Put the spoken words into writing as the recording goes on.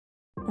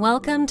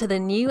Welcome to the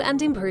new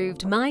and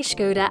improved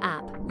MyŠkoda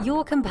app,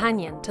 your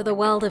companion to the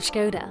world of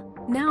Skoda,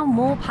 now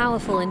more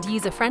powerful and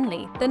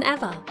user-friendly than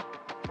ever.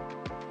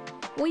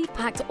 We've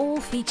packed all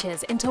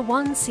features into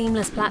one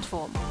seamless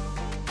platform.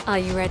 Are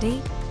you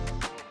ready?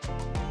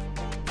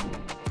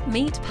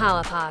 Meet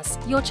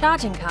PowerPass, your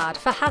charging card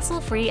for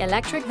hassle-free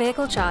electric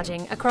vehicle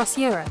charging across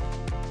Europe.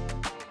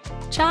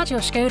 Charge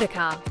your Skoda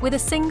car with a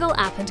single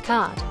app and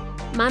card.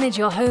 Manage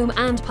your home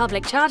and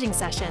public charging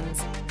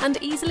sessions, and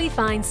easily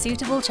find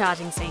suitable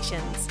charging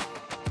stations.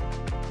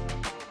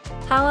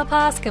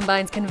 PowerPass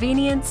combines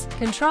convenience,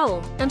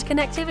 control, and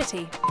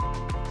connectivity.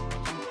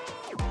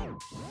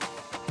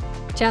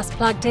 Just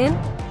plugged in?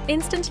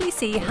 Instantly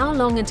see how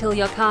long until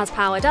your car's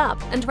powered up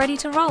and ready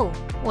to roll,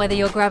 whether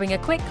you're grabbing a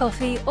quick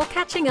coffee or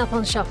catching up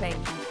on shopping.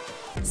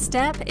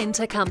 Step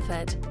into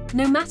comfort,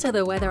 no matter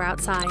the weather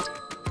outside.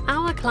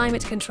 Our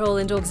climate control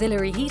and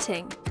auxiliary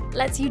heating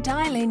lets you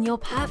dial in your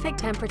perfect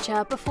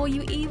temperature before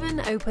you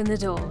even open the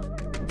door.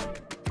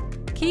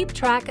 Keep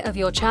track of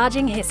your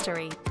charging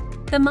history.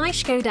 The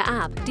MyŠkoda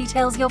app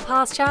details your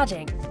past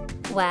charging,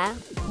 where,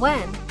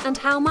 when, and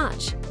how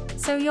much,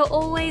 so you're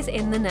always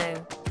in the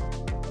know.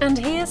 And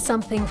here's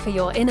something for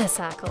your inner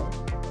circle.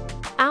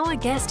 Our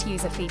guest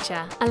user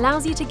feature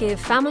allows you to give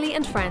family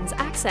and friends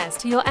access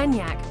to your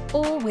Enyaq,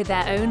 all with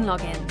their own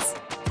logins.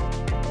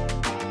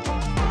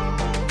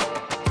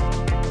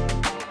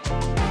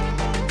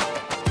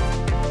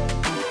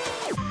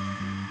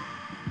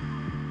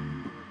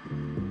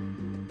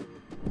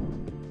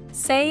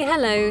 Say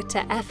hello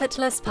to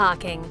effortless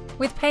parking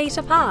with Pay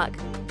to Park.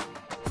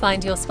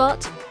 Find your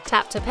spot,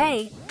 tap to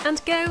pay,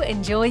 and go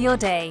enjoy your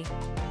day.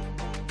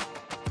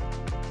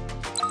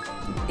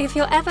 If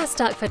you're ever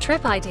stuck for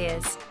trip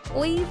ideas,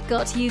 we've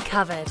got you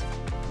covered.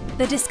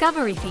 The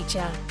Discovery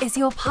feature is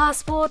your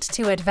passport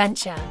to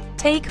adventure.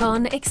 Take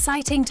on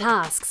exciting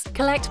tasks,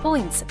 collect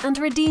points, and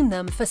redeem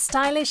them for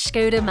stylish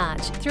Skoda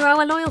Match through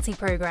our loyalty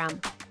program.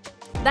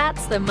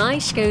 That's the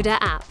MyŠkoda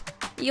app.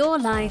 Your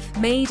life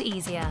made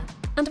easier.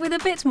 And with a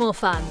bit more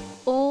fun,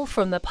 all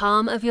from the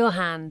palm of your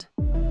hand.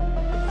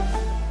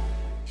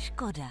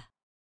 Skoda.